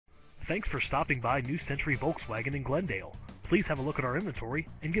Thanks for stopping by New Century Volkswagen in Glendale. Please have a look at our inventory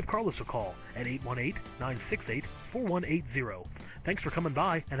and give Carlos a call at 818-968-4180. Thanks for coming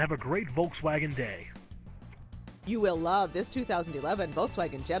by and have a great Volkswagen day. You will love this 2011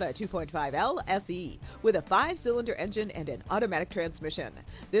 Volkswagen Jetta 2.5L SE with a 5-cylinder engine and an automatic transmission.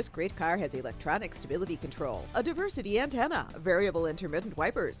 This great car has electronic stability control, a diversity antenna, variable intermittent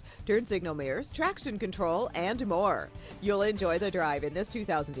wipers, turn signal mirrors, traction control, and more. You'll enjoy the drive in this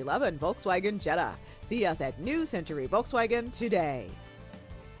 2011 Volkswagen Jetta. See us at New Century Volkswagen today.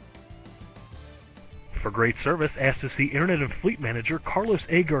 For great service, ask to see Internet and Fleet Manager Carlos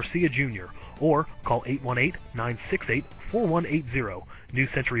A. Garcia Jr. or call 818-968-4180. New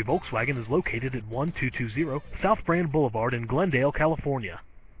Century Volkswagen is located at 1220 South Brand Boulevard in Glendale, California.